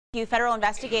Federal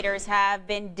investigators have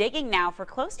been digging now for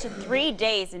close to 3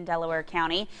 days in Delaware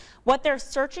County. What they're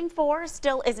searching for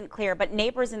still isn't clear, but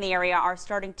neighbors in the area are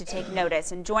starting to take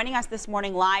notice. And joining us this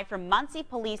morning live from Muncie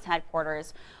Police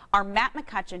Headquarters are Matt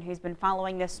McCutcheon, who's been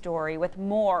following this story, with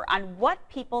more on what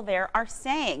people there are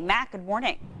saying. Matt, good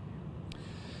morning.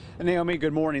 Naomi,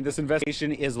 good morning. This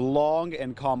investigation is long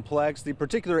and complex. The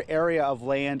particular area of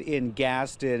land in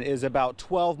Gaston is about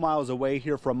 12 miles away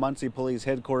here from Muncie Police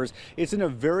Headquarters. It's in a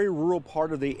very rural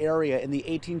part of the area in the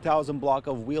 18,000 block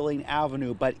of Wheeling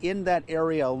Avenue. But in that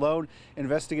area alone,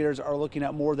 investigators are looking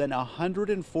at more than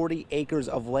 140 acres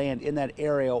of land in that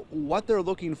area. What they're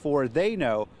looking for, they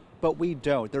know, but we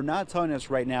don't. They're not telling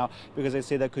us right now because they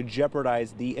say that could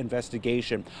jeopardize the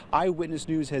investigation. Eyewitness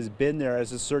News has been there as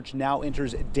the search now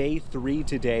enters day 3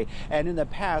 today. And in the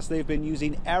past, they've been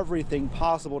using everything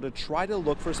possible to try to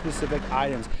look for specific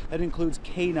items. That includes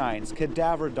canines,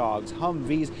 cadaver dogs,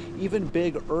 Humvees, even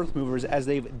big earth movers as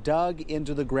they've dug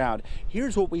into the ground.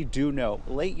 Here's what we do know.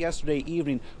 Late yesterday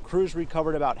evening, crews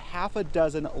recovered about half a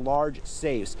dozen large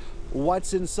safes.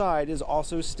 What's inside is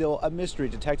also still a mystery.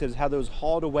 Detectives had those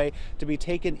hauled away to be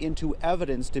taken into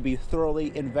evidence to be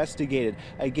thoroughly investigated.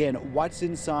 Again, what's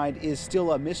inside is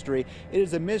still a mystery. It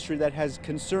is a mystery that has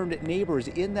concerned neighbors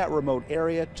in that remote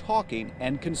area talking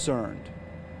and concerned.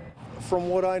 From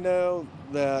what I know,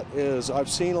 that is, I've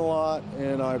seen a lot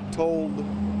and I've told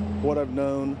what I've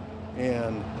known,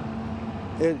 and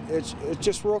it's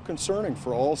just real concerning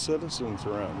for all citizens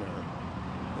around there.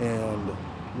 And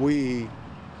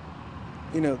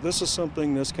this is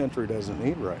something this country doesn't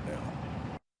need right now.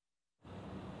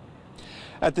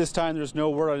 At this time, there's no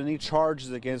word on any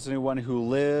charges against anyone who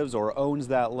lives or owns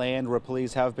that land where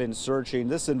police have been searching.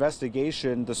 This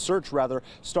investigation, the search rather,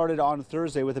 started on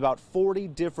Thursday with about 40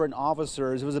 different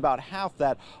officers. It was about half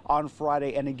that on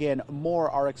Friday, and again,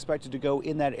 more are expected to go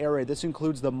in that area. This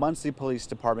includes the Muncie Police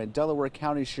Department, Delaware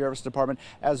County Sheriff's Department,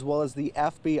 as well as the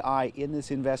FBI in this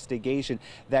investigation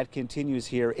that continues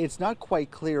here. It's not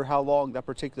quite clear how long that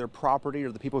particular property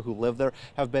or the people who live there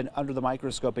have been under the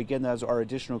microscope. Again, those are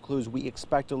additional clues we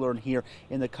expect to learn here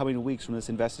in the coming weeks from this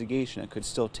investigation. It could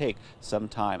still take some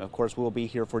time. Of course, we'll be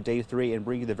here for day 3 and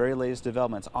bring you the very latest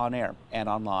developments on air and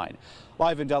online.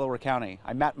 Live in Delaware County,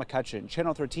 I'm Matt McCutcheon,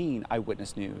 Channel 13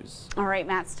 Eyewitness News. All right,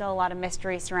 Matt, still a lot of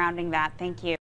mystery surrounding that. Thank you.